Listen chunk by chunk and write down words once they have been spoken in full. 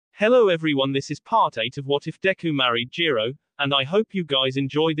Hello everyone, this is part 8 of What If Deku Married Jirou, and I hope you guys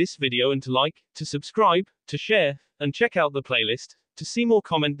enjoy this video and to like, to subscribe, to share, and check out the playlist, to see more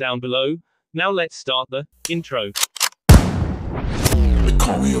comment down below. Now let's start the intro. They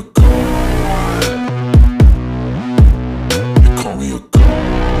call me a god. They call me a god.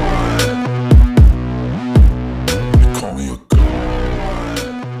 They call me a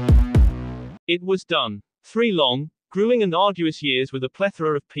god. It was done. 3 long, grueling and arduous years with a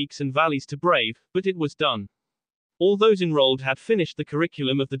plethora of peaks and valleys to brave, but it was done. All those enrolled had finished the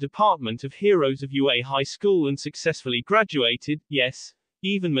curriculum of the Department of Heroes of UA High School and successfully graduated, yes,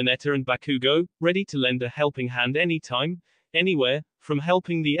 even Mineta and Bakugo, ready to lend a helping hand anytime, anywhere, from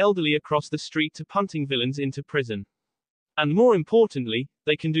helping the elderly across the street to punting villains into prison. And more importantly,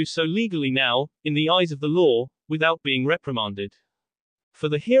 they can do so legally now, in the eyes of the law, without being reprimanded. For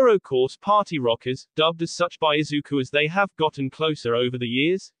the Hero Course party rockers, dubbed as such by Izuku as they have gotten closer over the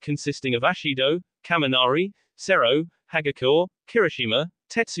years, consisting of Ashido, Kaminari, Sero, Hagakure, Kirishima,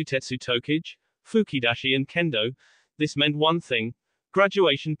 Tetsu Tokage, Fukidashi and Kendo, this meant one thing: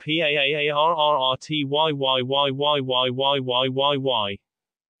 graduation PAAARRRTYYYYYYYYYY.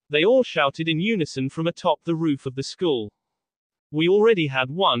 They all shouted in unison from atop the roof of the school. We already had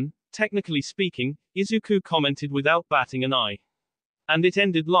one, technically speaking, Izuku commented without batting an eye. And it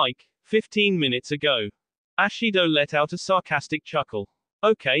ended like 15 minutes ago. Ashido let out a sarcastic chuckle.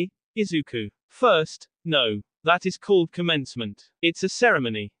 Okay, Izuku. First, no. That is called commencement. It's a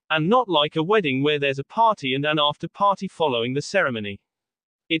ceremony. And not like a wedding where there's a party and an after party following the ceremony.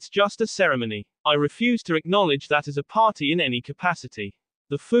 It's just a ceremony. I refuse to acknowledge that as a party in any capacity.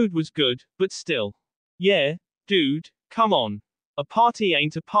 The food was good, but still. Yeah, dude, come on. A party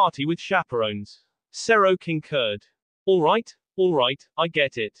ain't a party with chaperones. Sero concurred. Alright, I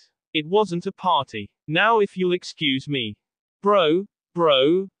get it. It wasn't a party. Now if you'll excuse me. Bro,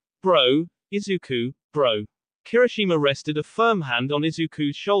 Izuku, bro. Kirishima rested a firm hand on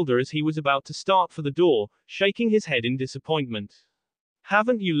Izuku's shoulder as he was about to start for the door, shaking his head in disappointment.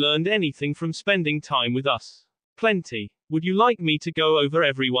 Haven't you learned anything from spending time with us? Plenty. Would you like me to go over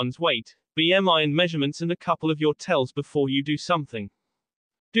everyone's weight, BMI and measurements and a couple of your tells before you do something?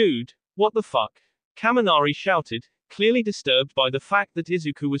 Dude, what the fuck? Kaminari shouted, clearly disturbed by the fact that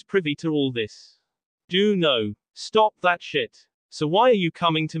Izuku was privy to all this. No. Stop that shit. So why are you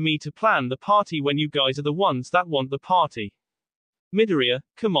coming to me to plan the party when you guys are the ones that want the party? Midoriya,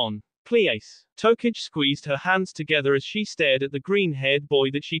 come on. Please. Tokage squeezed her hands together as she stared at the green-haired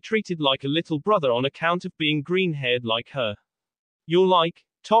boy that she treated like a little brother on account of being green-haired like her. You're like,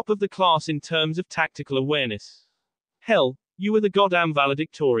 top of the class in terms of tactical awareness. Hell, you were the goddamn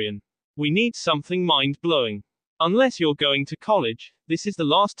valedictorian. We need something mind-blowing. Unless you're going to college, this is the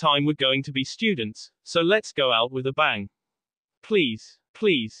last time we're going to be students, so let's go out with a bang. Please.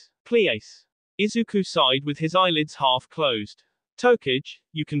 Izuku sighed with his eyelids half closed. Tokage,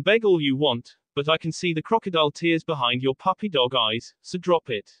 you can beg all you want, but I can see the crocodile tears behind your puppy dog eyes, so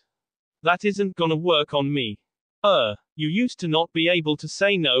drop it. That isn't gonna work on me. You used to not be able to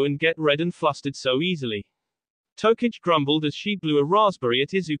say no and get red and flustered so easily. Tokage grumbled as she blew a raspberry at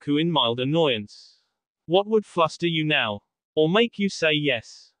Izuku in mild annoyance. What would fluster you now? Or make you say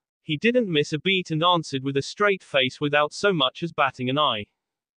yes? He didn't miss a beat and answered with a straight face without so much as batting an eye.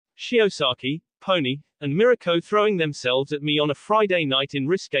 Shiosaki, Pony, and Mirako throwing themselves at me on a Friday night in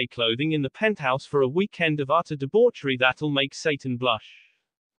risque clothing in the penthouse for a weekend of utter debauchery that'll make Satan blush.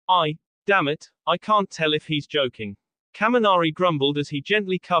 Damn it, I can't tell if he's joking. Kaminari grumbled as he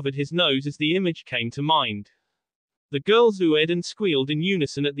gently covered his nose as the image came to mind. The girls oohed and squealed in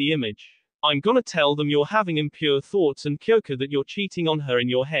unison at the image. I'm gonna tell them you're having impure thoughts and Kyoka that you're cheating on her in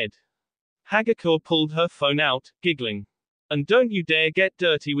your head. Hagakure pulled her phone out, giggling. And don't you dare get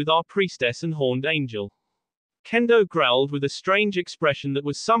dirty with our priestess and horned angel. Kendo growled with a strange expression that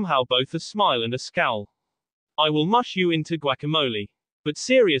was somehow both a smile and a scowl. I will mush you into guacamole. But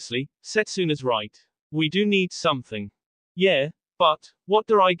seriously, Setsuna's right. We do need something. Yeah, but what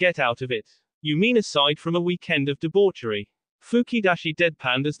do I get out of it? You mean aside from a weekend of debauchery? Fukidashi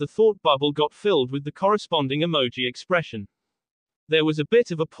deadpanned as the thought bubble got filled with the corresponding emoji expression. There was a bit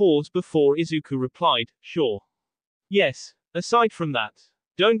of a pause before Izuku replied, sure. Yes, aside from that.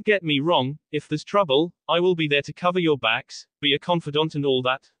 Don't get me wrong, if there's trouble, I will be there to cover your backs, be a confidant and all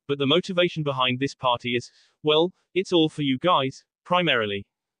that, but the motivation behind this party is, well, it's all for you guys, primarily.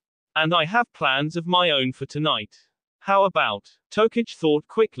 And I have plans of my own for tonight. How about? Tokage thought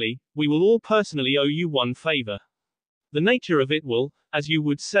quickly, we will all personally owe you one favor. The nature of it will, as you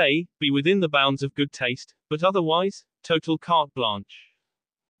would say, be within the bounds of good taste, but otherwise, total carte blanche.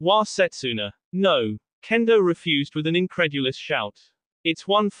 Wa Setsuna. No. Kendo refused with an incredulous shout. It's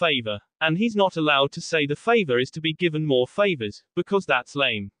one favor. And he's not allowed to say the favor is to be given more favors, because that's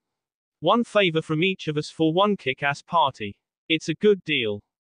lame. One favor from each of us for one kick-ass party. It's a good deal.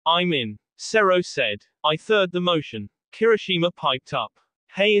 I'm in. Sero said. I third the motion. Kirishima piped up.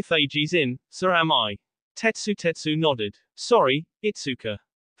 Hey, if Eiji's in, so am I. Tetsu nodded. Sorry, Itsuka.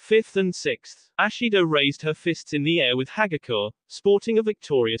 Fifth and sixth. Ashido raised her fists in the air with Hagakure, sporting a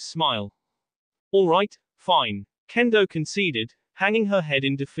victorious smile. Alright, fine. Kendo conceded, hanging her head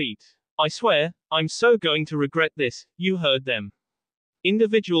in defeat. I swear, I'm so going to regret this, you heard them.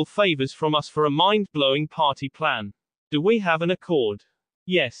 Individual favors from us for a mind-blowing party plan. Do we have an accord?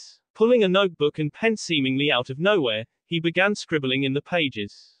 Yes. Pulling a notebook and pen seemingly out of nowhere, he began scribbling in the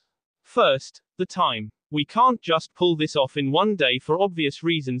pages. First, the time. We can't just pull this off in one day for obvious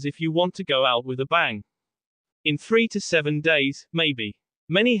reasons if you want to go out with a bang. In 3 to 7 days, maybe.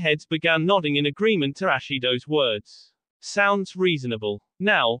 Many heads began nodding in agreement to Ashido's words. Sounds reasonable.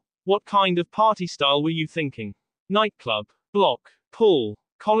 Now, what kind of party style were you thinking? Nightclub, block, pool,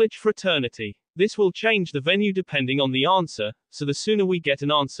 college fraternity. This will change the venue depending on the answer, so the sooner we get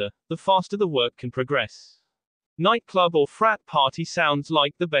an answer, the faster the work can progress. Nightclub or frat party sounds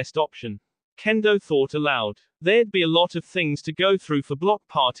like the best option. Kendo thought aloud. There'd be a lot of things to go through for block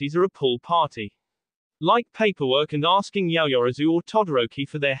parties or a pool party. Like paperwork and asking Yaoyorozu or Todoroki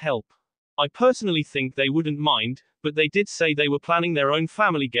for their help. I personally think they wouldn't mind, but they did say they were planning their own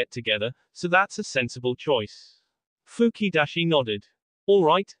family get-together, so that's a sensible choice. Fukidashi nodded.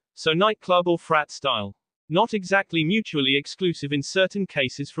 Alright, so nightclub or frat style. Not exactly mutually exclusive in certain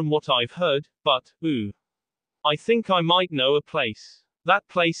cases from what I've heard, but, ooh. I think I might know a place. That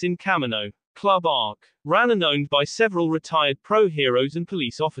place in Kamino. Club Arc. Ran and owned by several retired pro heroes and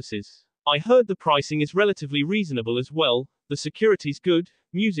police officers. I heard the pricing is relatively reasonable as well, the security's good,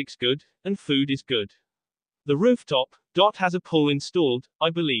 music's good, and food is good. The rooftop, has a pool installed, I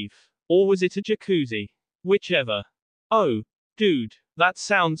believe. Or was it a jacuzzi? Whichever. Oh. Dude. That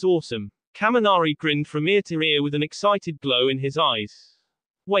sounds awesome. Kaminari grinned from ear to ear with an excited glow in his eyes.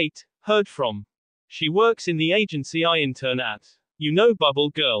 Wait, heard from. She works in the agency I intern at. You know Bubble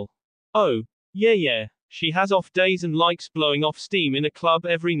Girl. Oh, yeah. She has off days and likes blowing off steam in a club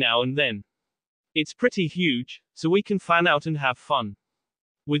every now and then. It's pretty huge, so we can fan out and have fun.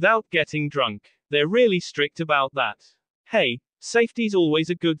 Without getting drunk. They're really strict about that. Hey, safety's always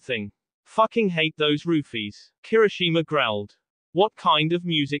a good thing. Fucking hate those roofies. Kirishima growled. What kind of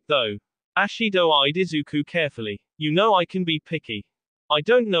music though? Ashido eyed Izuku carefully. You know I can be picky. I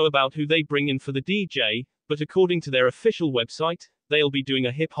don't know about who they bring in for the DJ, but according to their official website, they'll be doing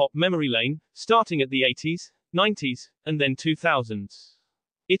a hip-hop memory lane, starting at the 80s, 90s, and then 2000s.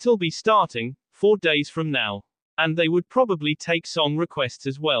 It'll be starting 4 days from now. And they would probably take song requests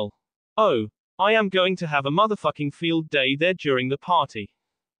as well. Oh, I am going to have a motherfucking field day there during the party.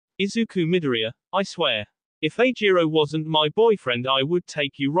 Izuku Midoriya, I swear. If Jirou wasn't my boyfriend I would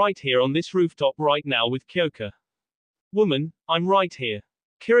take you right here on this rooftop right now with Kyoka. Woman, I'm right here.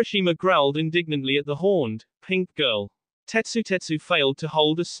 Kirishima growled indignantly at the horned, pink girl. Tetsu failed to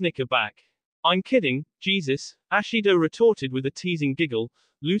hold a snicker back. I'm kidding, Jesus, Ashido retorted with a teasing giggle.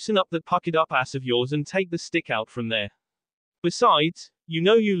 Loosen up that puckered up ass of yours and take the stick out from there. Besides, you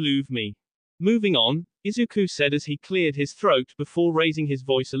know you love me. Moving on, Izuku said as he cleared his throat before raising his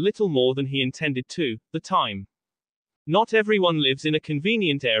voice a little more than he intended to, the time. Not everyone lives in a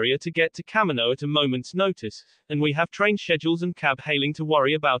convenient area to get to Kamino at a moment's notice, and we have train schedules and cab hailing to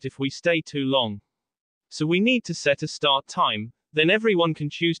worry about if we stay too long. So we need to set a start time, then everyone can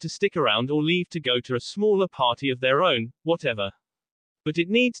choose to stick around or leave to go to a smaller party of their own, whatever. But it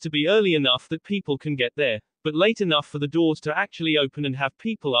needs to be early enough that people can get there, but late enough for the doors to actually open and have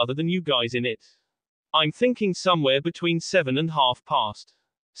people other than you guys in it. I'm thinking somewhere between 7 and half past.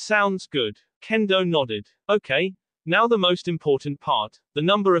 Sounds good. Kendo nodded. Okay, now the most important part, the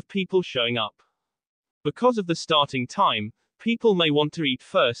number of people showing up. Because of the starting time, people may want to eat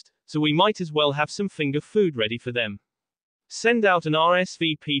first, so we might as well have some finger food ready for them. Send out an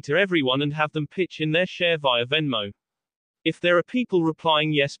RSVP to everyone and have them pitch in their share via Venmo. If there are people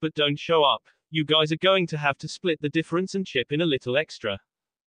replying yes but don't show up, you guys are going to have to split the difference and chip in a little extra.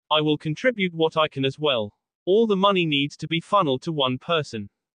 I will contribute what I can as well. All the money needs to be funneled to one person.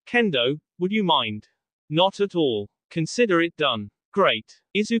 Kendo, would you mind? Not at all. Consider it done. Great.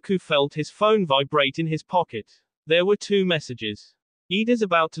 Izuku felt his phone vibrate in his pocket. There were 2 messages. Ida's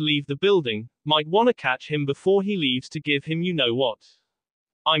about to leave the building, might wanna catch him before he leaves to give him you know what.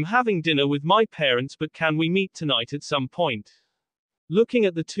 I'm having dinner with my parents but can we meet tonight at some point? Looking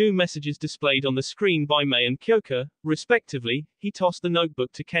at the 2 messages displayed on the screen by Mei and Kyoka, respectively, he tossed the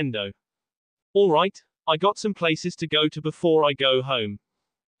notebook to Kendo. Alright, I got some places to go to before I go home.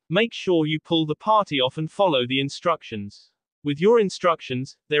 Make sure you pull the party off and follow the instructions. With your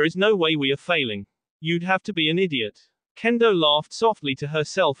instructions, there is no way we are failing. You'd have to be an idiot. Kendo laughed softly to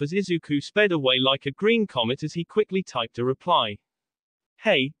herself as Izuku sped away like a green comet as he quickly typed a reply.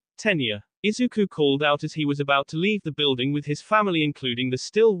 Hey, Tenya. Izuku called out as he was about to leave the building with his family, including the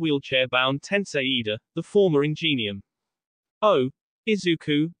still wheelchair-bound Tensei Ida, the former Ingenium. Oh,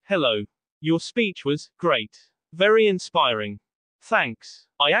 Izuku, hello. Your speech was great. Very inspiring. Thanks.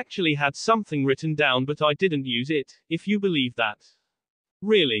 I actually had something written down but I didn't use it, if you believe that.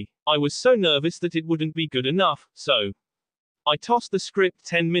 Really, I was so nervous that it wouldn't be good enough, so I tossed the script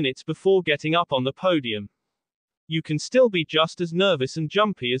 10 minutes before getting up on the podium. You can still be just as nervous and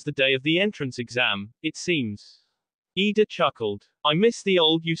jumpy as the day of the entrance exam, it seems. Ida chuckled. I miss the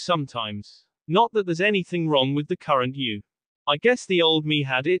old you sometimes. Not that there's anything wrong with the current you. I guess the old me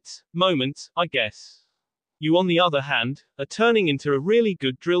had its moments, I guess. You on the other hand, are turning into a really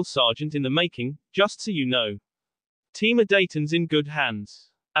good drill sergeant in the making, just so you know. Team Dayton's in good hands.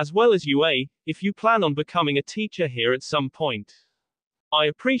 As well as UA, if you plan on becoming a teacher here at some point. I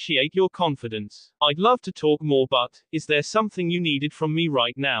appreciate your confidence. I'd love to talk more, but is there something you needed from me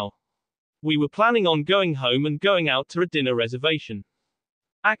right now? We were planning on going home and going out to a dinner reservation.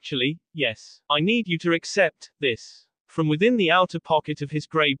 Actually, yes. I need you to accept this. From within the outer pocket of his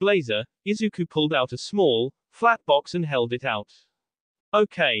gray blazer, Izuku pulled out a small, flat box and held it out.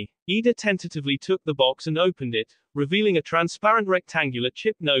 Okay. Ida tentatively took the box and opened it, revealing a transparent rectangular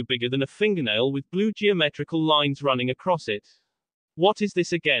chip no bigger than a fingernail with blue geometrical lines running across it. What is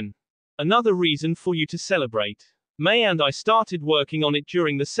this again? Another reason for you to celebrate. May and I started working on it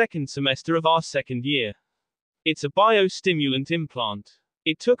during the second semester of our second year. It's a biostimulant implant.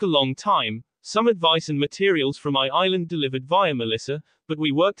 It took a long time, some advice and materials from my island delivered via Melissa, but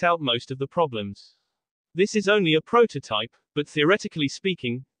we worked out most of the problems. This is only a prototype, but theoretically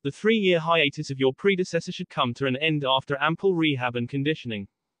speaking, the 3-year hiatus of your predecessor should come to an end after ample rehab and conditioning.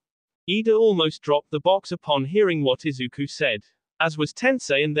 Ida almost dropped the box upon hearing what Izuku said. As was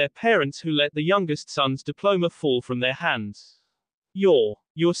Tensei and their parents who let the youngest son's diploma fall from their hands. You're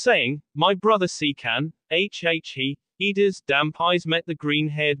saying, my brother Sekan, he, Ida's damp eyes met the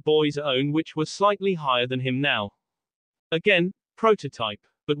green-haired boy's own which were slightly higher than him now. Again, prototype.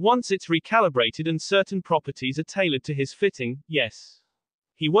 But once it's recalibrated and certain properties are tailored to his fitting, yes.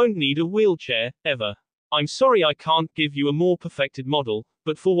 He won't need a wheelchair, ever. I'm sorry I can't give you a more perfected model,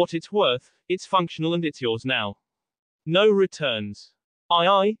 but for what it's worth, it's functional and it's yours now. No returns.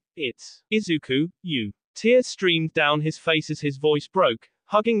 It's Izuku, you. Tears streamed down his face as his voice broke,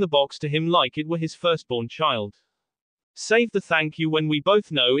 hugging the box to him like it were his firstborn child. Save the thank you when we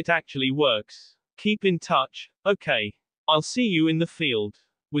both know it actually works. Keep in touch, okay? I'll see you in the field.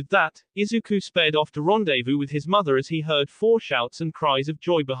 With that, Izuku sped off to rendezvous with his mother as he heard 4 shouts and cries of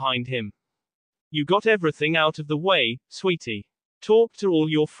joy behind him. You got everything out of the way, sweetie. Talk to all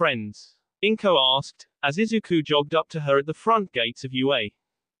your friends. Inko asked, as Izuku jogged up to her at the front gates of UA.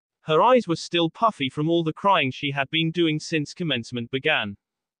 Her eyes were still puffy from all the crying she had been doing since commencement began.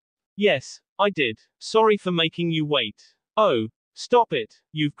 Yes, I did. Sorry for making you wait. Oh, stop it.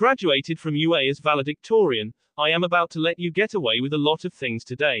 You've graduated from UA as valedictorian. I am about to let you get away with a lot of things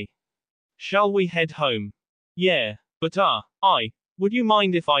today. Shall we head home? Yeah, but would you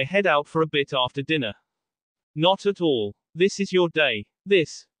mind if I head out for a bit after dinner? Not at all. This is your day.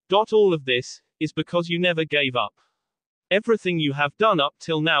 All of this, is because you never gave up. Everything you have done up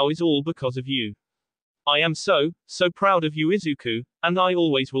till now is all because of you. I am so proud of you, Izuku, and I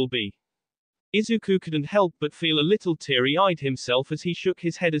always will be. Izuku couldn't help but feel a little teary-eyed himself as he shook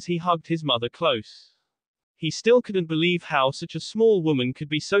his head as he hugged his mother close. He still couldn't believe how such a small woman could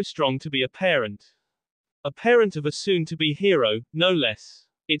be so strong to be a parent. A parent of a soon-to-be hero, no less.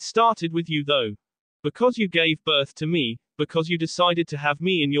 It started with you though. Because you gave birth to me, because you decided to have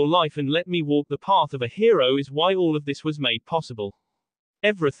me in your life and let me walk the path of a hero is why all of this was made possible.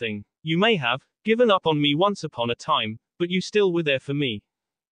 Everything. You may have given up on me once upon a time, but you still were there for me.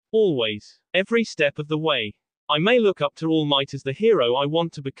 Always. Every step of the way. I may look up to All Might as the hero I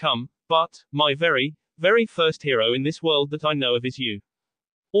want to become, but my very first hero in this world that I know of is you.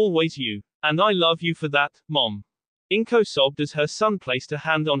 Always you. And I love you for that, Mom. Inko sobbed as her son placed a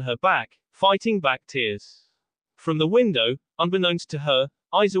hand on her back, fighting back tears. From the window, unbeknownst to her,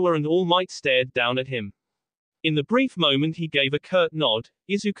 Aizawa and All Might stared down at him. In the brief moment he gave a curt nod,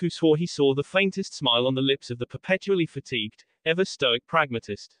 Izuku swore he saw the faintest smile on the lips of the perpetually fatigued, ever stoic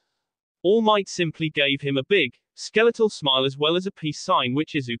pragmatist. All Might simply gave him a big, skeletal smile as well as a peace sign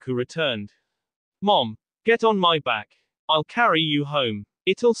which Izuku returned. Mom, get on my back. I'll carry you home.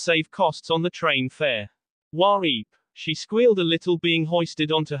 It'll save costs on the train fare. Wareep. She squealed a little, being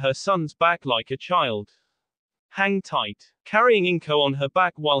hoisted onto her son's back like a child. Hang tight. Carrying Inko on her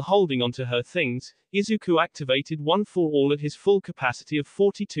back while holding onto her things, Izuku activated one for all at his full capacity of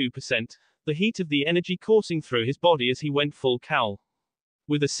 42%, the heat of the energy coursing through his body as he went full cowl.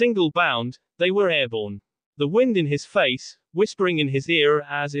 With a single bound, they were airborne. The wind in his face, whispering in his ear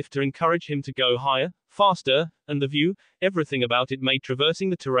as if to encourage him to go higher, faster, and the view, everything about it made traversing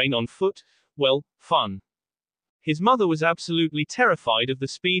the terrain on foot, well, fun. His mother was absolutely terrified of the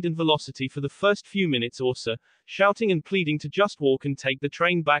speed and velocity for the first few minutes or so, shouting and pleading to just walk and take the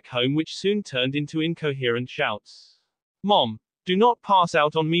train back home, which soon turned into incoherent shouts. Mom, do not pass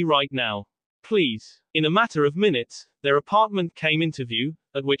out on me right now. Please. In a matter of minutes, their apartment came into view,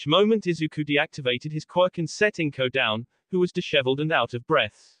 at which moment Izuku deactivated his quirk and set Inko down, who was disheveled and out of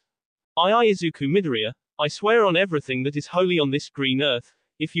breath. Izuku Midoriya, I swear on everything that is holy on this green earth,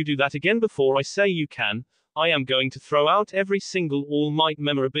 if you do that again before I say you can, I am going to throw out every single All Might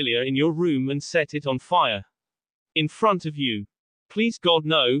memorabilia in your room and set it on fire. In front of you. Please God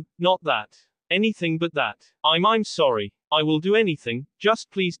no, not that. Anything but that. I'm sorry. I will do anything, just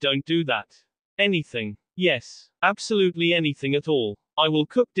please don't do that. Anything. Yes, absolutely anything at all. I will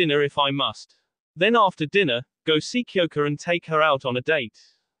cook dinner if I must. Then after dinner, go see Kyoka and take her out on a date.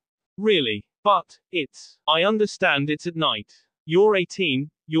 Really? But, I understand it's at night. You're 18,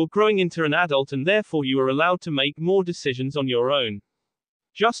 you're growing into an adult and therefore you are allowed to make more decisions on your own.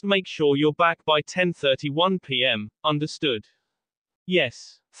 Just make sure you're back by 10:31 p.m., understood?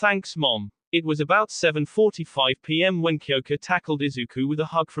 Yes. Thanks Mom. It was about 7:45 p.m. when Kyoka tackled Izuku with a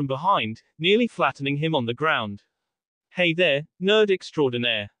hug from behind, nearly flattening him on the ground. Hey there, nerd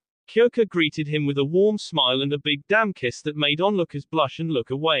extraordinaire. Kyoka greeted him with a warm smile and a big damn kiss that made onlookers blush and look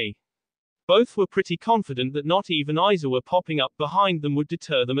away. Both were pretty confident that not even Aizawa popping up behind them would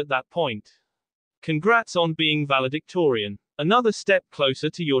deter them at that point. Congrats on being valedictorian. Another step closer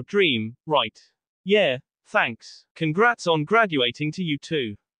to your dream, right? Yeah, thanks. Congrats on graduating to you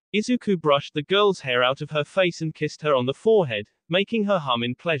too. Izuku brushed the girl's hair out of her face and kissed her on the forehead, making her hum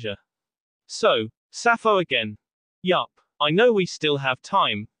in pleasure. So, Sappho again. Yup. I know we still have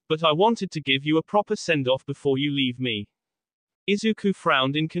time, but I wanted to give you a proper send-off before you leave me. Izuku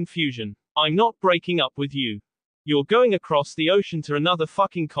frowned in confusion. I'm not breaking up with you. You're going across the ocean to another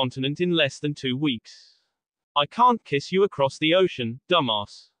fucking continent in less than 2 weeks. I can't kiss you across the ocean,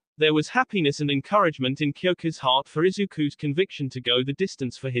 dumbass. There was happiness and encouragement in Kyoka's heart for Izuku's conviction to go the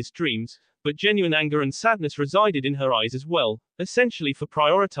distance for his dreams, but genuine anger and sadness resided in her eyes as well, essentially for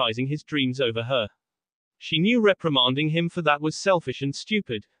prioritizing his dreams over her. She knew reprimanding him for that was selfish and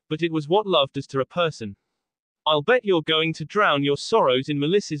stupid, but it was what love does to a person. I'll bet you're going to drown your sorrows in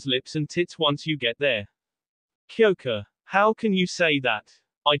Melissa's lips and tits once you get there. Kyoka, how can you say that?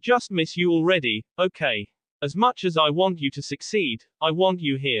 I just miss you already, okay? As much as I want you to succeed, I want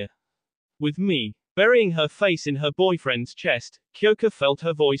you here. With me. Burying her face in her boyfriend's chest, Kyoka felt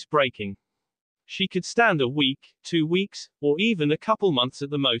her voice breaking. She could stand a week, 2 weeks, or even a couple months at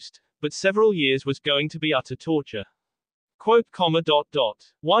the most, but several years was going to be utter torture. Quote,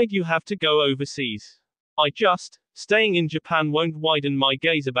 Why'd you have to go overseas? Staying in Japan won't widen my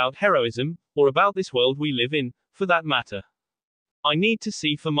gaze about heroism, or about this world we live in, for that matter. I need to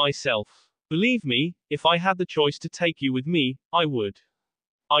see for myself. Believe me, if I had the choice to take you with me, I would.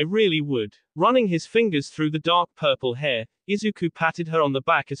 I really would. Running his fingers through the dark purple hair, Izuku patted her on the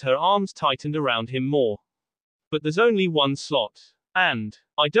back as her arms tightened around him more. But there's only one slot. And,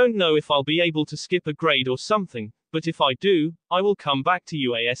 I don't know if I'll be able to skip a grade or something, but if I do, I will come back to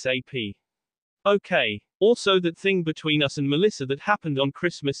you ASAP. Okay. Also that thing between us and Melissa that happened on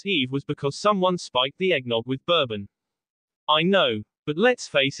Christmas Eve was because someone spiked the eggnog with bourbon. I know. But let's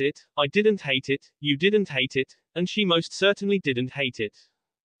face it, I didn't hate it, you didn't hate it, and she most certainly didn't hate it.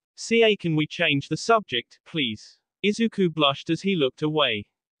 Can we change the subject, please? Izuku blushed as he looked away.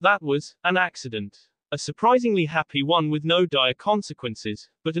 That was an accident. A surprisingly happy one with no dire consequences,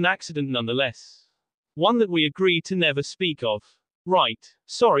 but an accident nonetheless. One that we agreed to never speak of. Right.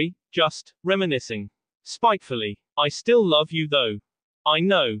 Sorry, just reminiscing. Spitefully. I still love you though. I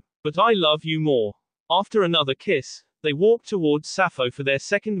know, but I love you more. After another kiss, they walked towards Sappho for their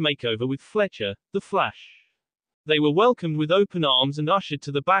second makeover with Fletcher, the Flash. They were welcomed with open arms and ushered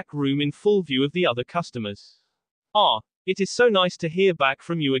to the back room in full view of the other customers. It is so nice to hear back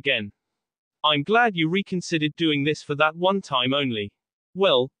from you again. I'm glad you reconsidered doing this for that one time only.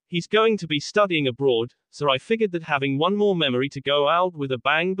 Well, he's going to be studying abroad, so I figured that having one more memory to go out with a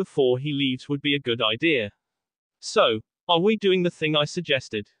bang before he leaves would be a good idea. So, are we doing the thing I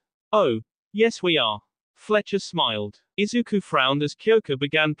suggested? Oh, yes we are. Fletcher smiled. Izuku frowned as Kyoka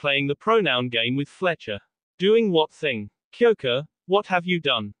began playing the pronoun game with Fletcher. Doing what thing? Kyoka, what have you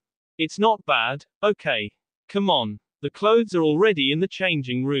done? It's not bad, okay. Come on. The clothes are already in the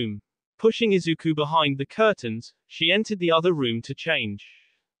changing room. Pushing Izuku behind the curtains, she entered the other room to change.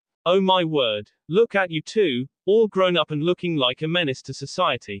 Oh my word. Look at you two, all grown up and looking like a menace to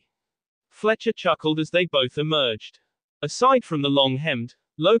society. Fletcher chuckled as they both emerged. Aside from the long-hemmed,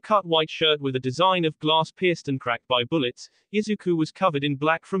 low-cut white shirt with a design of glass pierced and cracked by bullets, Izuku was covered in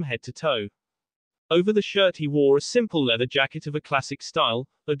black from head to toe. Over the shirt he wore a simple leather jacket of a classic style,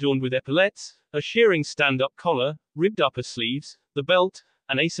 adorned with epaulettes, a shearing stand-up collar, ribbed upper sleeves, the belt,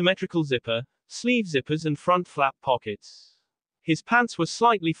 an asymmetrical zipper, sleeve zippers and front flap pockets. His pants were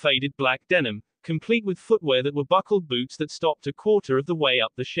slightly faded black denim, complete with footwear that were buckled boots that stopped a quarter of the way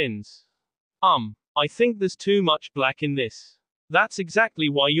up the shins. I think there's too much black in this. That's exactly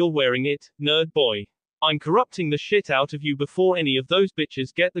why you're wearing it, nerd boy. I'm corrupting the shit out of you before any of those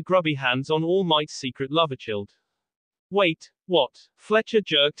bitches get the grubby hands on All Might's secret lover child. Wait, what? Fletcher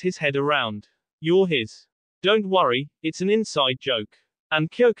jerked his head around. You're his. Don't worry, it's an inside joke. And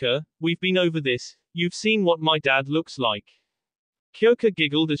Kyoka, we've been over this, you've seen what my dad looks like. Kyoka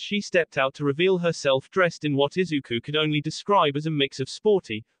giggled as she stepped out to reveal herself dressed in what Izuku could only describe as a mix of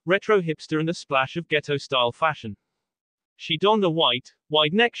sporty, retro hipster and a splash of ghetto-style fashion. She donned a white,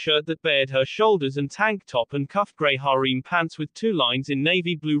 wide-neck shirt that bared her shoulders and tank top and cuffed grey harem pants with 2 lines in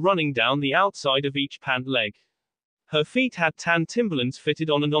navy blue running down the outside of each pant leg. Her feet had tan Timberlands fitted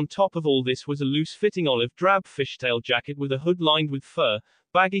on, and on top of all this was a loose-fitting olive drab fishtail jacket with a hood lined with fur,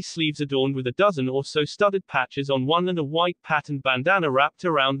 baggy sleeves adorned with a dozen or so studded patches on one, and a white patterned bandana wrapped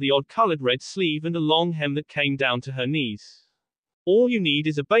around the odd-colored red sleeve, and a long hem that came down to her knees. All you need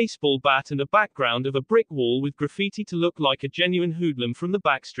is a baseball bat and a background of a brick wall with graffiti to look like a genuine hoodlum from the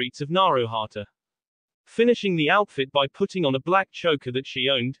backstreets of Naruto. Finishing the outfit by putting on a black choker that she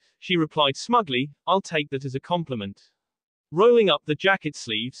owned, she replied smugly, I'll take that as a compliment. Rolling up the jacket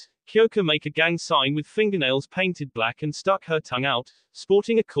sleeves, Kyoka made a gang sign with fingernails painted black and stuck her tongue out,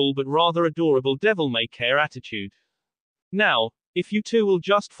 sporting a cool but rather adorable devil-may-care attitude. Now, if you two will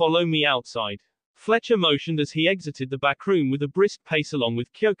just follow me outside. Fletcher motioned as he exited the back room with a brisk pace along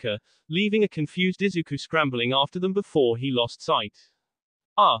with Kyoka, leaving a confused Izuku scrambling after them before he lost sight.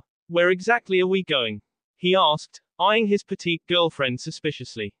 Where exactly are we going? He asked, eyeing his petite girlfriend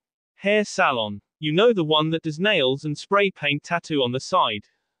suspiciously. Hair salon. You know, the one that does nails and spray paint tattoo on the side.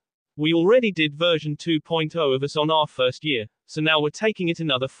 We already did version 2.0 of us on our first year, so now we're taking it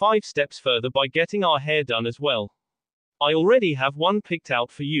another 5 steps further by getting our hair done as well. I already have one picked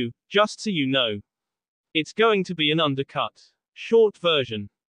out for you, just so you know. It's going to be an undercut. Short version.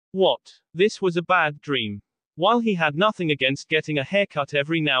 What? This was a bad dream. While he had nothing against getting a haircut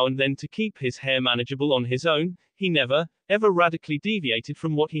every now and then to keep his hair manageable on his own, he never, ever radically deviated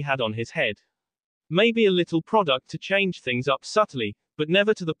from what he had on his head. Maybe a little product to change things up subtly, but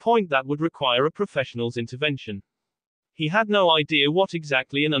never to the point that would require a professional's intervention. He had no idea what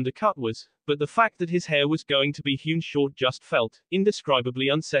exactly an undercut was, but the fact that his hair was going to be hewn short just felt indescribably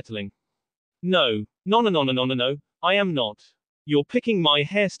unsettling. No, I am not. You're picking my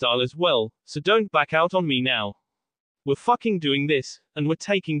hairstyle as well, so don't back out on me now. We're fucking doing this, and we're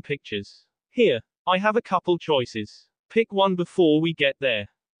taking pictures. Here, I have a couple choices. Pick one before we get there.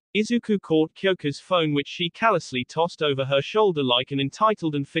 Izuku caught Kyoka's phone, which she callously tossed over her shoulder like an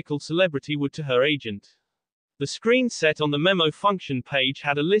entitled and fickle celebrity would to her agent. The screen set on the memo function page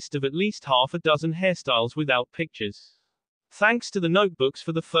had a list of at least half a dozen hairstyles without pictures. Thanks to the notebooks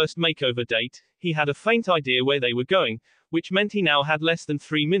for the first makeover date, he had a faint idea where they were going, which meant he now had less than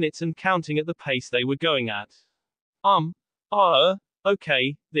 3 minutes and counting at the pace they were going at.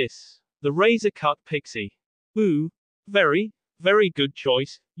 Okay, this. The razor-cut pixie. Ooh. Very, very good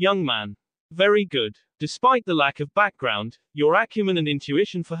choice, young man. Very good. Despite the lack of background, your acumen and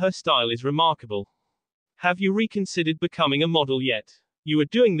intuition for her style is remarkable. Have you reconsidered becoming a model yet? You are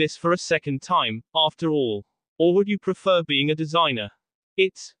doing this for a second time, after all. Or would you prefer being a designer?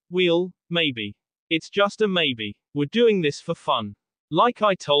 Maybe. It's just a maybe. We're doing this for fun. Like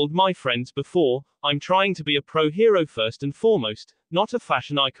I told my friends before, I'm trying to be a pro hero first and foremost, not a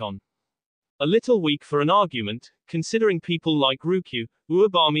fashion icon. A little weak for an argument, considering people like Ryukyu,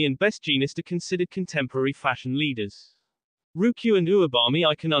 Uebami and Best Jeanist are considered contemporary fashion leaders. Ryukyu and Uebami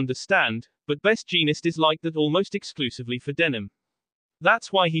I can understand, but Best Jeanist is like that almost exclusively for denim.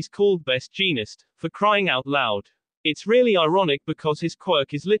 That's why he's called Best Jeanist, for crying out loud. It's really ironic because his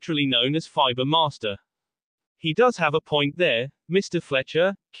quirk is literally known as Fiber Master. He does have a point there, Mr.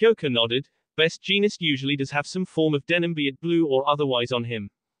 Fletcher, Kyoka nodded. Best Jeanist usually does have some form of denim, be it blue or otherwise, on him.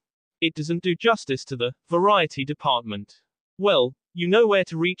 It doesn't do justice to the variety department. Well, you know where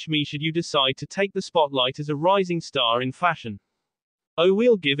to reach me should you decide to take the spotlight as a rising star in fashion. Oh,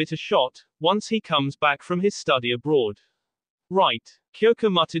 we'll give it a shot, once he comes back from his study abroad. Right, Kyoka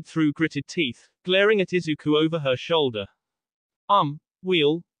muttered through gritted teeth, glaring at Izuku over her shoulder.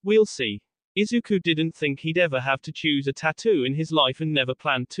 We'll see. Izuku didn't think he'd ever have to choose a tattoo in his life and never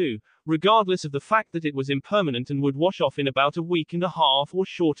planned to, regardless of the fact that it was impermanent and would wash off in about a week and a half or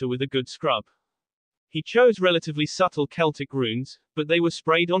shorter with a good scrub. He chose relatively subtle Celtic runes, but they were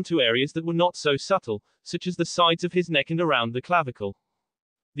sprayed onto areas that were not so subtle, such as the sides of his neck and around the clavicle.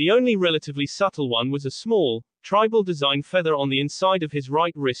 The only relatively subtle one was a small, tribal design feather on the inside of his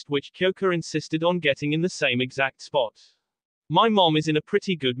right wrist which Kyoka insisted on getting in the same exact spot. My mom is in a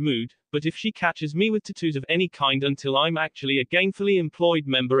pretty good mood, but if she catches me with tattoos of any kind until I'm actually a gainfully employed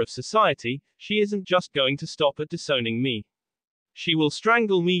member of society, she isn't just going to stop at disowning me. She will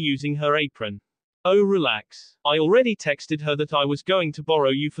strangle me using her apron. Oh, relax. I already texted her that I was going to borrow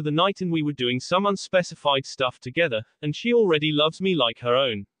you for the night and we were doing some unspecified stuff together, and she already loves me like her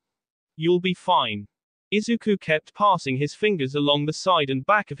own. You'll be fine. Izuku kept passing his fingers along the side and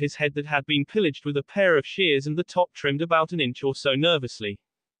back of his head that had been pillaged with a pair of shears and the top trimmed about an inch or so nervously.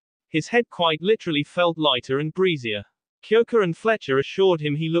 His head quite literally felt lighter and breezier. Kyoka and Fletcher assured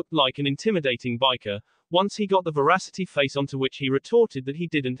him he looked like an intimidating biker, once he got the veracity face onto which he retorted that he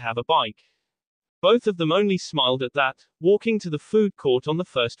didn't have a bike. Both of them only smiled at that, walking to the food court on the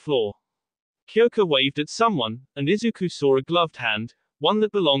first floor. Kyoka waved at someone, and Izuku saw a gloved hand, one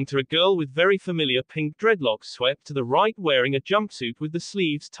that belonged to a girl with very familiar pink dreadlocks swept to the right wearing a jumpsuit with the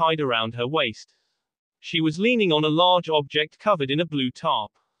sleeves tied around her waist. She was leaning on a large object covered in a blue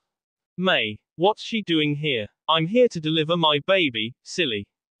tarp. May, what's she doing here? I'm here to deliver my baby, silly.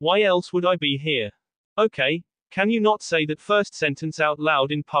 Why else would I be here? Okay, can you not say that first sentence out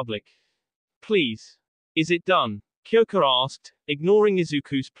loud in public? Please. Is it done? Kyoka asked, ignoring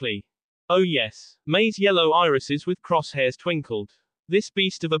Izuku's plea. Oh yes. May's yellow irises with crosshairs twinkled. This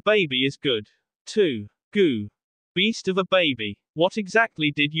beast of a baby is good. 2. Goo. Beast of a baby. What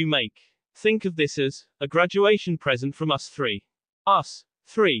exactly did you make? Think of this as a graduation present from us three. Us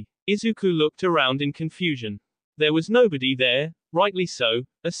three. Izuku looked around in confusion. There was nobody there, rightly so,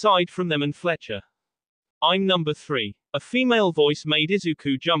 aside from them and Fletcher. I'm number 3. A female voice made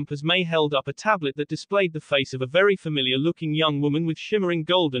Izuku jump as May held up a tablet that displayed the face of a very familiar-looking young woman with shimmering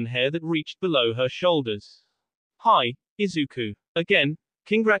golden hair that reached below her shoulders. Hi, Izuku. Again,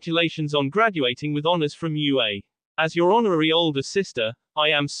 congratulations on graduating with honors from UA. As your honorary older sister, I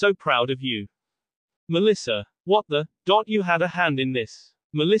am so proud of you. Melissa. What the, you had a hand in this.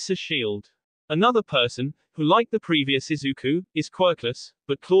 Melissa Shield. Another person, who like the previous Izuku, is quirkless,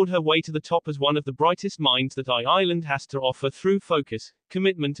 but clawed her way to the top as one of the brightest minds that Island has to offer through focus,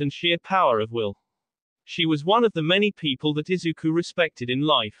 commitment and sheer power of will. She was one of the many people that Izuku respected in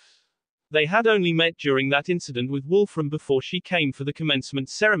life. They had only met during that incident with Wolfram before she came for the commencement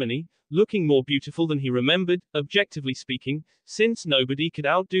ceremony, looking more beautiful than he remembered, objectively speaking, since nobody could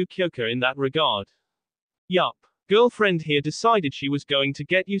outdo Kyoka in that regard. Yup. Girlfriend here decided she was going to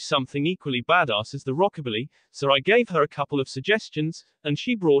get you something equally badass as the rockabilly, so I gave her a couple of suggestions, and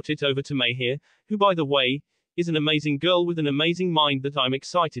she brought it over to May here, who by the way, is an amazing girl with an amazing mind that I'm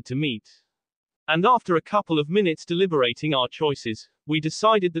excited to meet. And after a couple of minutes deliberating our choices, we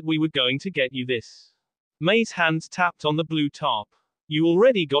decided that we were going to get you this. May's hands tapped on the blue tarp. You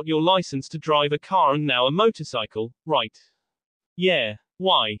already got your license to drive a car and now a motorcycle, right? Yeah.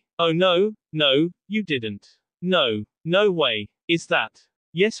 Why? Oh no, you didn't. No way. Is that?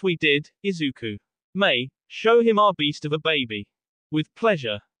 Yes we did, Izuku. May, show him our beast of a baby. With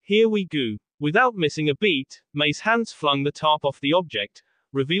pleasure. Here we go. Without missing a beat, May's hands flung the tarp off the object,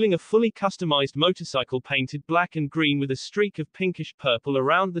 revealing a fully customized motorcycle painted black and green with a streak of pinkish purple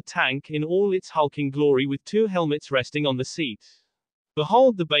around the tank in all its hulking glory with 2 helmets resting on the seat.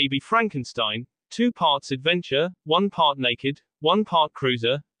 Behold the baby Frankenstein, 2 parts adventure, 1 part naked, 1 part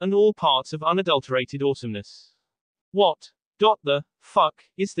cruiser, and all parts of unadulterated awesomeness. What the fuck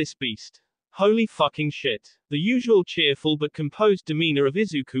is this beast? Holy fucking shit. The usual cheerful but composed demeanor of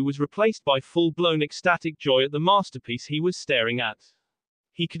Izuku was replaced by full-blown ecstatic joy at the masterpiece he was staring at.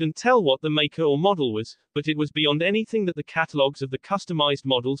 He couldn't tell what the maker or model was, but it was beyond anything that the catalogs of the customized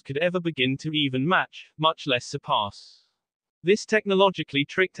models could ever begin to even match, much less surpass. This technologically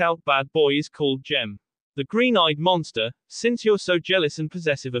tricked-out bad boy is called Gem. The green-eyed monster, since you're so jealous and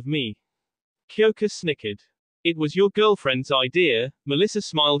possessive of me. Kyoka snickered. It was your girlfriend's idea, Melissa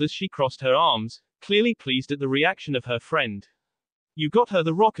smiled as she crossed her arms, clearly pleased at the reaction of her friend. You got her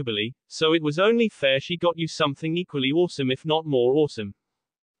the rockabilly, so it was only fair she got you something equally awesome if not more awesome.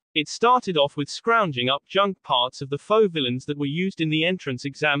 It started off with scrounging up junk parts of the faux villains that were used in the entrance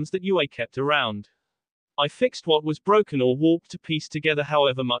exams that UA kept around. I fixed what was broken or warped to piece together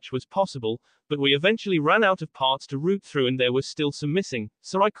however much was possible, but we eventually ran out of parts to root through and there was still some missing,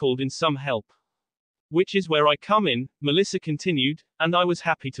 so I called in some help. Which is where I come in, Melissa continued, and I was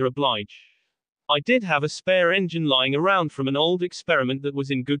happy to oblige. I did have a spare engine lying around from an old experiment that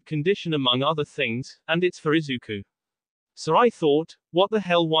was in good condition among other things, and it's for Izuku. So I thought, what the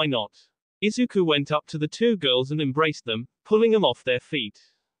hell, why not? Izuku went up to the two girls and embraced them, pulling them off their feet.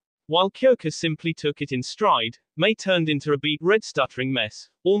 While Kyoka simply took it in stride, Mei turned into a beet red stuttering mess,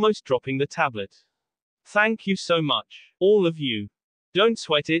 almost dropping the tablet. Thank you so much, all of you. Don't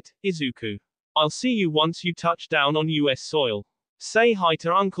sweat it, Izuku. I'll see you once you touch down on US soil. Say hi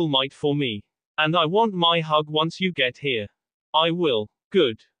to Uncle Might for me. And I want my hug once you get here. I will.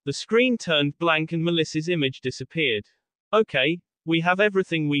 Good. The screen turned blank and Melissa's image disappeared. Okay, we have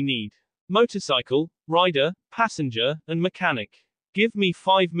everything we need. Motorcycle, rider, passenger, and mechanic. Give me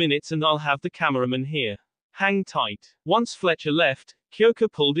 5 minutes and I'll have the cameraman here. Hang tight. Once Fletcher left,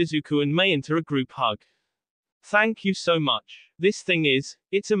 Kyoka pulled Izuku and Mei into a group hug. Thank you so much. This thing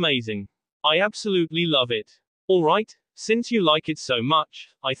it's amazing. I absolutely love it. Alright, since you like it so much,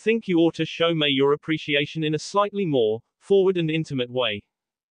 I think you ought to show Mei your appreciation in a slightly more forward and intimate way.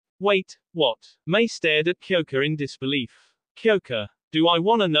 Wait, what? Mei stared at Kyoka in disbelief. Kyoka, do I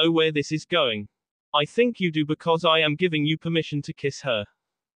wanna know where this is going? I think you do because I am giving you permission to kiss her.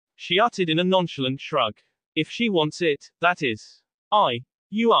 She uttered in a nonchalant shrug. If she wants it, that is.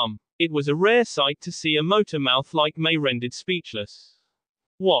 It was a rare sight to see a motor mouth like Mei rendered speechless.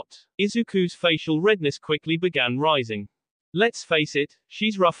 What? Izuku's facial redness quickly began rising. Let's face it,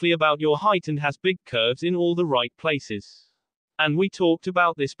 she's roughly about your height and has big curves in all the right places. And we talked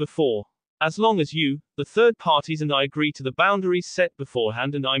about this before. As long as you, the third parties and I agree to the boundaries set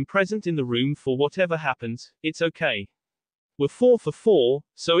beforehand and I'm present in the room for whatever happens, it's okay. We're 4 for 4,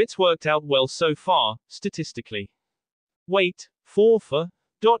 so it's worked out well so far, statistically. Wait, 4 for?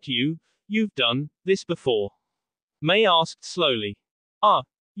 You've done this before? Mei asked slowly.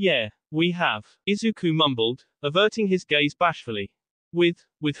 Yeah, we have, Izuku mumbled, averting his gaze bashfully.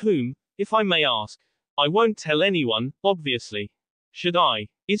 With whom, if I may ask? I won't tell anyone, obviously. Should I?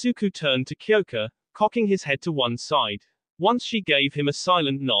 Izuku turned to Kyoka, cocking his head to one side. Once she gave him a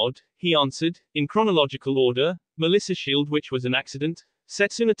silent nod, he answered, in chronological order, Melissa Shield, which was an accident,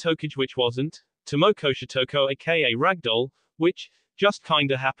 Setsuna Tokage, which wasn't, Tomoko Shitoko aka Ragdoll, which just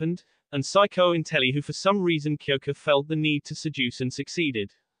kinda happened, and Psycho Intelli, who for some reason Kyoka felt the need to seduce and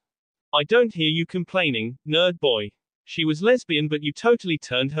succeeded. I don't hear you complaining, nerd boy. She was lesbian but you totally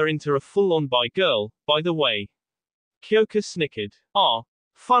turned her into a full-on bi girl, by the way. Kyoka snickered.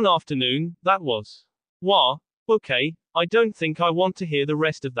 Fun afternoon, that was. Wah, okay, I don't think I want to hear the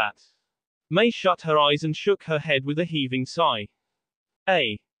rest of that. Mei shut her eyes and shook her head with a heaving sigh.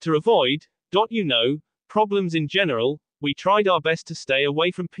 To avoid, problems in general, we tried our best to stay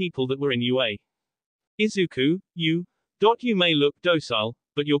away from people that were in UA. Izuku, you may look docile,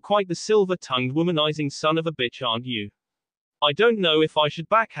 but you're quite the silver-tongued womanizing son of a bitch, aren't you? I don't know if I should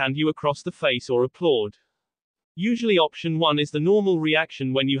backhand you across the face or applaud. Usually option 1 is the normal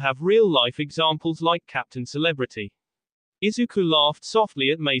reaction when you have real-life examples like Captain Celebrity. Izuku laughed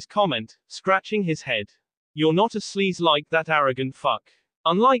softly at Mei's comment, scratching his head. You're not a sleaze like that arrogant fuck.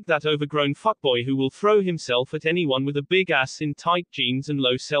 Unlike that overgrown fuckboy who will throw himself at anyone with a big ass in tight jeans and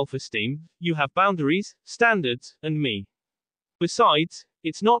low self-esteem, you have boundaries, standards, and me. Besides,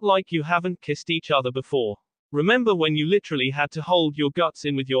 it's not like you haven't kissed each other before. Remember when you literally had to hold your guts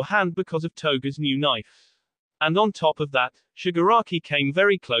in with your hand because of Toga's new knife? And on top of that, Shigaraki came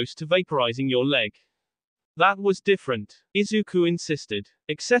very close to vaporizing your leg. That was different, Izuku insisted.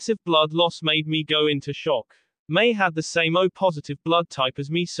 Excessive blood loss made me go into shock. Mei had the same O-positive blood type as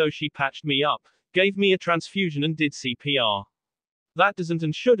me, so she patched me up, gave me a transfusion and did CPR. That doesn't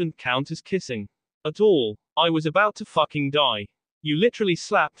and shouldn't count as kissing. At all. I was about to fucking die. You literally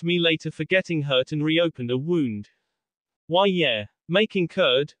slapped me later for getting hurt and reopened a wound. Why yeah, making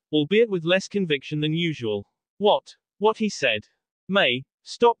curd, albeit with less conviction than usual. What he said. Mei,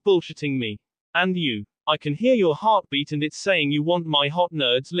 stop bullshitting me. And you. I can hear your heartbeat and it's saying you want my hot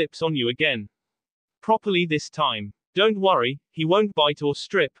nerd's lips on you again. Properly this time. Don't worry, he won't bite or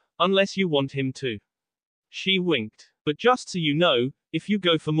strip, unless you want him to. She winked. But just so you know, if you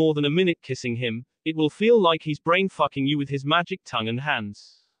go for more than a minute kissing him, it will feel like he's brain fucking you with his magic tongue and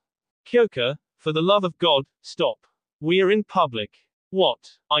hands. Kyoka, for the love of God, stop. We're in public.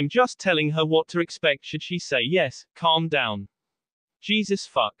 What? I'm just telling her what to expect should she say yes, calm down. Jesus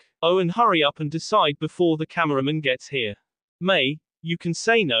fuck. Oh, and hurry up and decide before the cameraman gets here. Mei, You can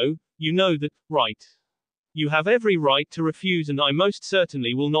say no, you know that, right? You have every right to refuse, and I most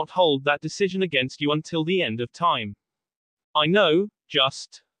certainly will not hold that decision against you until the end of time. I know,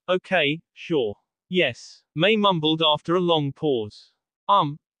 just. Okay, sure. Yes, May mumbled after a long pause.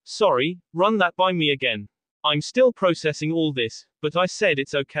 Sorry, run that by me again. I'm still processing all this, but I said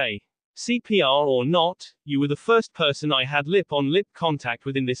it's okay. CPR or not, you were the first person I had lip-on-lip contact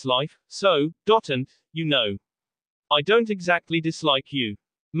with in this life, so, and, you know. I don't exactly dislike you.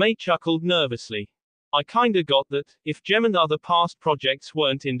 May chuckled nervously. I kinda got that, if Gem and other past projects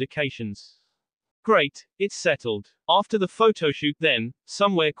weren't indications. Great, it's settled. After the photoshoot then,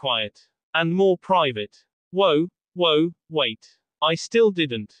 somewhere quiet. And more private. Whoa, wait. I still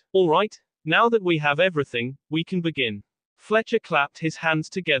didn't. Alright, now that we have everything, we can begin. Fletcher clapped his hands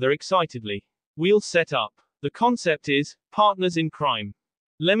together excitedly. We'll set up. The concept is, partners in crime.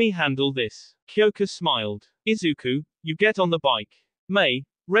 Let me handle this. Kyoka smiled. Izuku, you get on the bike. May,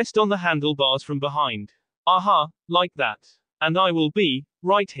 rest on the handlebars from behind. Aha, like that. And I will be,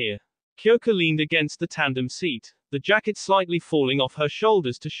 right here. Kyoka leaned against the tandem seat, the jacket slightly falling off her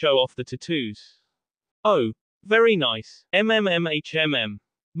shoulders to show off the tattoos. Oh, very nice. MMMHMM.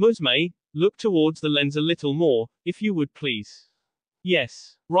 Musume, look towards the lens a little more, if you would please.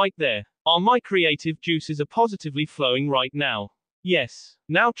 Yes, right there. My creative juices are positively flowing right now. Yes.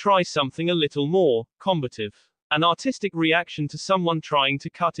 Now try something a little more combative. An artistic reaction to someone trying to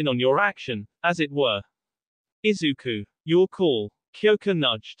cut in on your action, as it were. Izuku, your call. Kyoka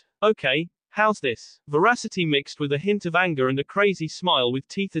nudged. Okay, how's this? Veracity mixed with a hint of anger and a crazy smile with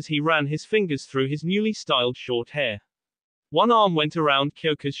teeth as he ran his fingers through his newly styled short hair. One arm went around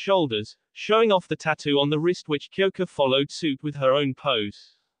Kyoka's shoulders, showing off the tattoo on the wrist, which Kyoka followed suit with her own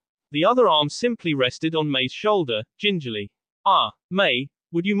pose. The other arm simply rested on May's shoulder, gingerly. May,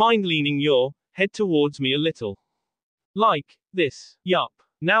 would you mind leaning your head towards me a little? Like this. Yup.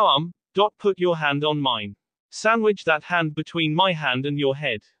 Now put your hand on mine. Sandwich that hand between my hand and your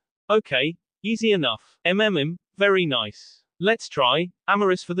head. Okay, easy enough. Very nice. Let's try,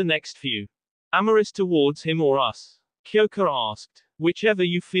 amorous for the next few. Amorous towards him or us? Kyoka asked. Whichever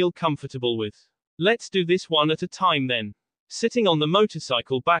you feel comfortable with. Let's do this one at a time then. Sitting on the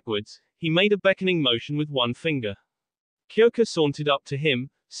motorcycle backwards, he made a beckoning motion with one finger. Kyoka sauntered up to him,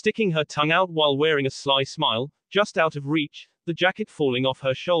 sticking her tongue out while wearing a sly smile, just out of reach, the jacket falling off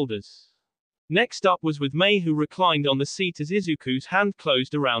her shoulders. Next up was with May, who reclined on the seat as Izuku's hand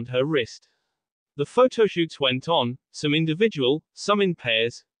closed around her wrist. The photoshoots went on, some individual, some in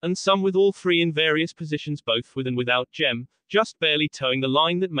pairs, and some with all three in various positions, both with and without Gem, just barely towing the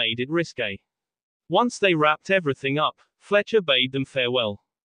line that made it risque. Once they wrapped everything up, Fletcher bade them farewell.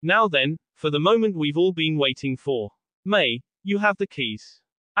 Now then, for the moment we've all been waiting for. May, you have the keys.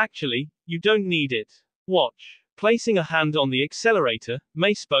 Actually, you don't need it. Watch. Placing a hand on the accelerator,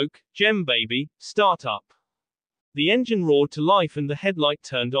 May spoke, Gem baby, start up. The engine roared to life and the headlight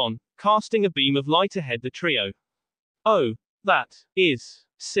turned on, casting a beam of light ahead the trio. Oh, that is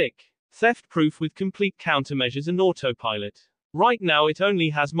sick. Theft-proof with complete countermeasures and autopilot. Right now it only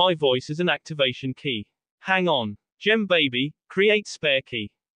has my voice as an activation key. Hang on. Gem baby, create spare key.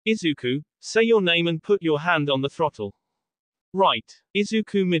 Izuku, say your name and put your hand on the throttle. Right.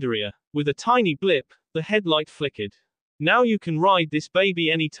 Izuku Midoriya. With a tiny blip, the headlight flickered. Now you can ride this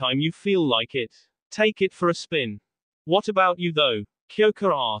baby anytime you feel like it. Take it for a spin. What about you though?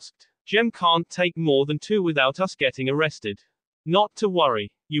 Kyoka asked. Gem can't take more than 2 without us getting arrested. Not to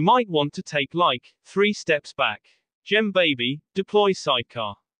worry. You might want to take like 3 steps back. Gem baby, deploy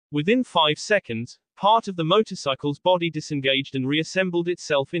sidecar. Within 5 seconds, part of the motorcycle's body disengaged and reassembled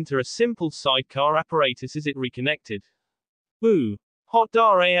itself into a simple sidecar apparatus as it reconnected. Ooh. Hot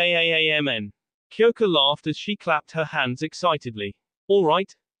dar AAAAMN. Kyoka laughed as she clapped her hands excitedly.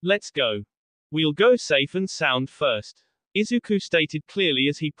 Alright, let's go. We'll go safe and sound first. Izuku stated clearly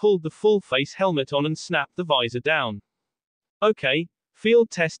as he pulled the full-face helmet on and snapped the visor down. Okay, field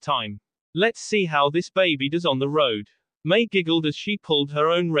test time. Let's see how this baby does on the road. May giggled as she pulled her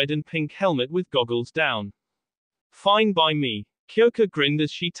own red and pink helmet with goggles down. Fine by me. Kyoka grinned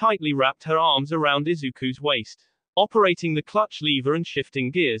as she tightly wrapped her arms around Izuku's waist. Operating the clutch lever and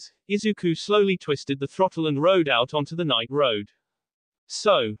shifting gears, Izuku slowly twisted the throttle and rode out onto the night road.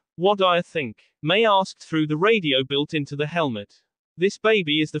 So, what do I think? May asked through the radio built into the helmet. This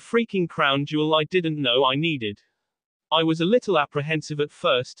baby is the freaking crown jewel I didn't know I needed. I was a little apprehensive at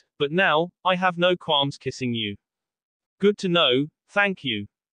first, but now, I have no qualms kissing you. Good to know, thank you.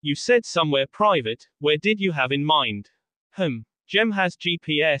 You said somewhere private, where did you have in mind? Gem has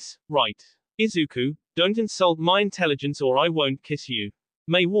GPS, right. Izuku, don't insult my intelligence or I won't kiss you.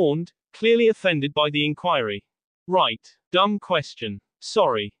 May warned, clearly offended by the inquiry. Right. Dumb question.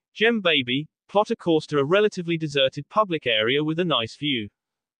 Sorry. Gem baby, plot a course to a relatively deserted public area with a nice view.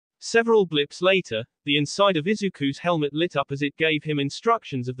 Several blips later, the inside of Izuku's helmet lit up as it gave him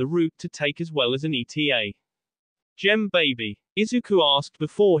instructions of the route to take as well as an ETA. Gem baby, Izuku asked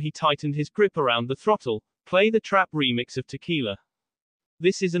before he tightened his grip around the throttle, play the trap remix of Tequila.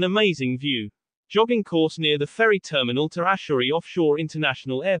 This is an amazing view. Jogging course near the ferry terminal to Ashuri Offshore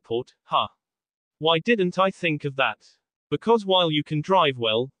International Airport, huh? Why didn't I think of that? Because while you can drive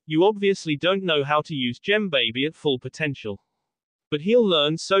well, you obviously don't know how to use Gem baby at full potential. But he'll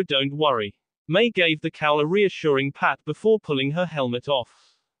learn, so don't worry. May gave the cowl a reassuring pat before pulling her helmet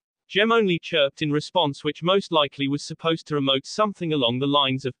off. Gem only chirped in response, which most likely was supposed to emote something along the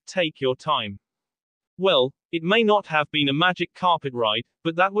lines of, take your time. Well, it may not have been a magic carpet ride,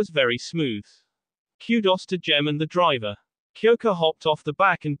 but that was very smooth. Kudos to Gem and the driver. Kyoka hopped off the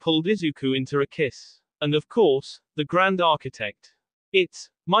back and pulled Izuku into a kiss. And of course, the Grand Architect. It's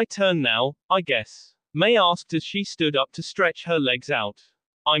my turn now, I guess. May asked as she stood up to stretch her legs out.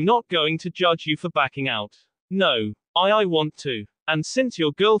 I'm not going to judge you for backing out. No, I want to. And since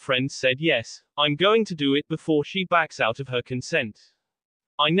your girlfriend said yes, I'm going to do it before she backs out of her consent.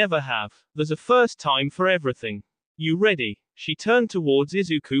 I never have. There's a first time for everything. You ready? She turned towards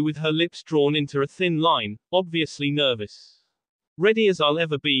Izuku with her lips drawn into a thin line, obviously nervous. Ready as I'll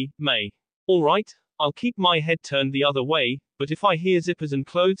ever be, May. Alright, I'll keep my head turned the other way, but if I hear zippers and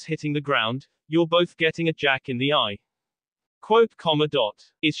clothes hitting the ground, you're both getting a jack in the eye. Quote, comma,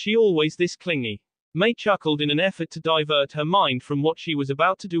 dot. Is she always this clingy? May chuckled in an effort to divert her mind from what she was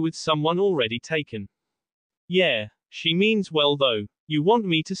about to do with someone already taken. Yeah, she means well though. You want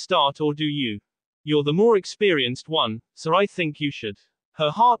me to start or do you? You're the more experienced one, so I think you should. Her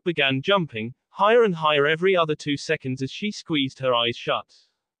heart began jumping, higher and higher every other 2 seconds as she squeezed her eyes shut.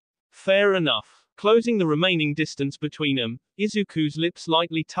 Fair enough. Closing the remaining distance between them, Izuku's lips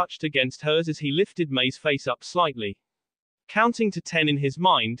lightly touched against hers as he lifted May's face up slightly. Counting to 10 in his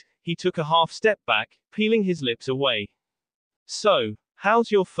mind, he took a half step back, peeling his lips away. So, how's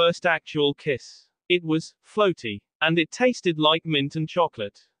your first actual kiss? It was floaty, and it tasted like mint and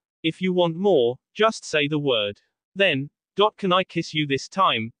chocolate. If you want more, just say the word. Then, can I kiss you this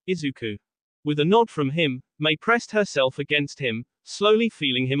time, Izuku? With a nod from him, May pressed herself against him, slowly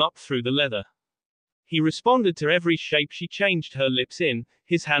feeling him up through the leather. He responded to every shape she changed her lips in,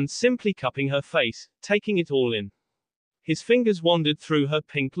 his hands simply cupping her face, taking it all in. His fingers wandered through her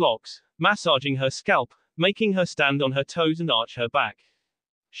pink locks, massaging her scalp, making her stand on her toes and arch her back.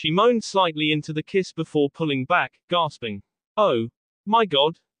 She moaned slightly into the kiss before pulling back, gasping. Oh my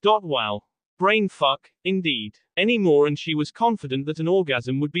god, wow. Brain fuck, indeed. Any more and she was confident that an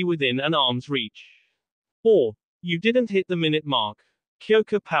orgasm would be within an arm's reach. Or, you didn't hit the minute mark.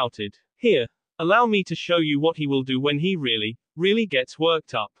 Kyoka pouted. Here, allow me to show you what he will do when he really gets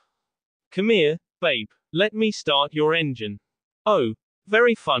worked up. Come here, babe. Let me start your engine. Oh,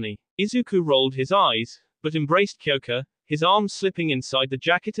 very funny. Izuku rolled his eyes, but embraced Kyoka, his arms slipping inside the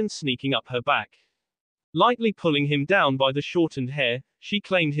jacket and sneaking up her back. Lightly pulling him down by the shortened hair, she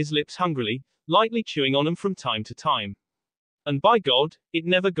claimed his lips hungrily, lightly chewing on them from time to time. And by God, it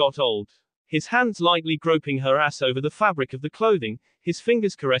never got old. His hands lightly groping her ass over the fabric of the clothing, his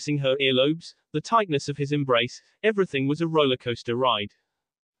fingers caressing her earlobes, the tightness of his embrace, everything was a rollercoaster ride.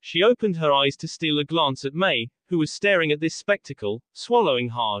 She opened her eyes to steal a glance at May, who was staring at this spectacle, swallowing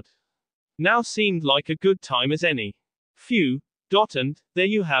hard. Now seemed like a good time as any. Phew, and there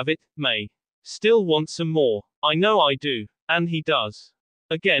you have it, May. Still want some more. I know I do. And he does.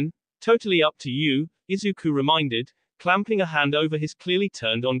 Again, totally up to you, Izuku reminded, clamping a hand over his clearly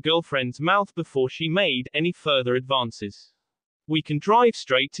turned on girlfriend's mouth before she made any further advances. We can drive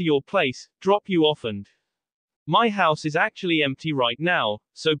straight to your place, drop you off and... My house is actually empty right now,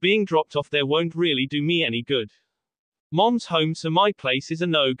 so being dropped off there won't really do me any good. Mom's home, so my place is a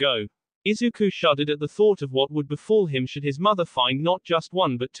no-go. Izuku shuddered at the thought of what would befall him should his mother find not just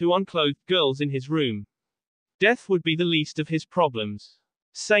one but 2 unclothed girls in his room. Death would be the least of his problems.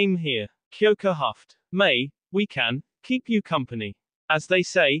 Same here. Kyoka huffed. May, we can keep you company. As they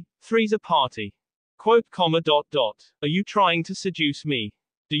say, three's a party. Quote, comma, Are you trying to seduce me?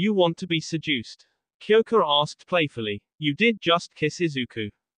 Do you want to be seduced? Kyoka asked playfully. You did just kiss Izuku.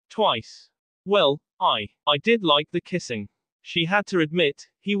 Twice. Well, I did like the kissing. She had to admit,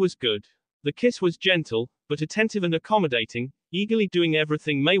 he was good. The kiss was gentle, but attentive and accommodating, eagerly doing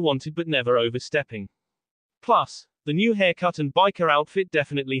everything May wanted but never overstepping. Plus, the new haircut and biker outfit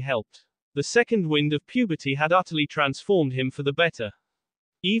definitely helped. The second wind of puberty had utterly transformed him for the better.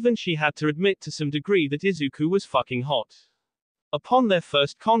 Even she had to admit to some degree that Izuku was fucking hot. Upon their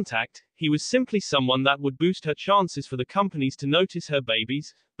first contact, he was simply someone that would boost her chances for the companies to notice her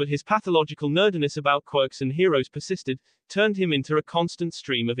babies, but his pathological nerdiness about quirks and heroes persisted, turned him into a constant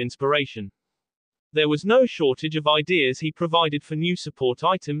stream of inspiration. There was no shortage of ideas he provided for new support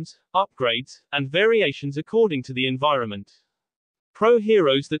items, upgrades, and variations according to the environment.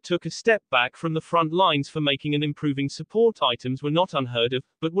 Pro-heroes that took a step back from the front lines for making and improving support items were not unheard of,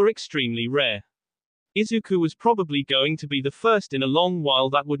 but were extremely rare. Izuku was probably going to be the first in a long while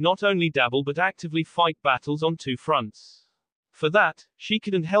that would not only dabble but actively fight battles on two fronts. For that, she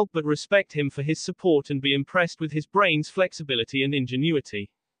couldn't help but respect him for his support and be impressed with his brain's flexibility and ingenuity.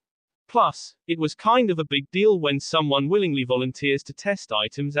 Plus, it was kind of a big deal when someone willingly volunteers to test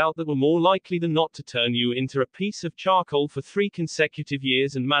items out that were more likely than not to turn you into a piece of charcoal for 3 consecutive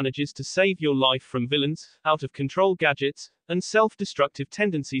years and manages to save your life from villains, out-of-control gadgets, and self-destructive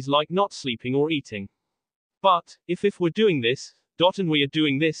tendencies like not sleeping or eating. But, if we're doing this, and we are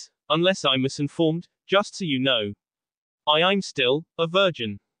doing this, unless I'm misinformed, just so you know. I'm still a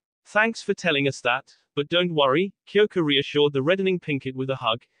virgin. Thanks for telling us that, but don't worry, Kyoka reassured the reddening Pinkett with a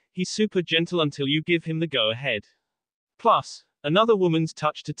hug. He's super gentle until you give him the go-ahead. Plus, another woman's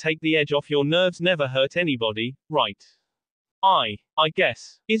touch to take the edge off your nerves never hurt anybody, right? I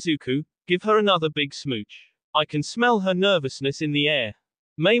guess. Izuku, give her another big smooch. I can smell her nervousness in the air.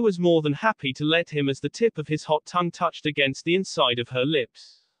 Mei was more than happy to let him as the tip of his hot tongue touched against the inside of her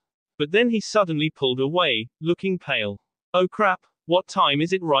lips. But then he suddenly pulled away, looking pale. Oh crap, what time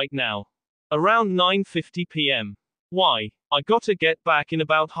is it right now? Around 9:50 p.m. Why, I gotta get back in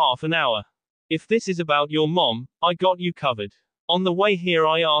about half an hour. If this is about your mom, I got you covered. On the way here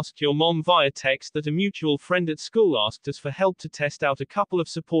I asked your mom via text that a mutual friend at school asked us for help to test out a couple of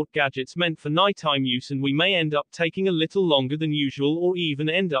support gadgets meant for nighttime use and we may end up taking a little longer than usual or even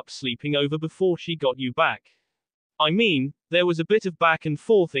end up sleeping over before she got you back. I mean, there was a bit of back and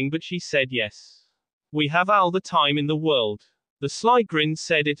forthing but she said yes. We have all the time in the world. The sly grin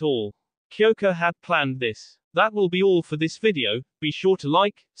said it all. Kyoka had planned this. That will be all for this video. Be sure to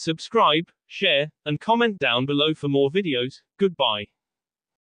like, subscribe, share, and comment down below for more videos. Goodbye.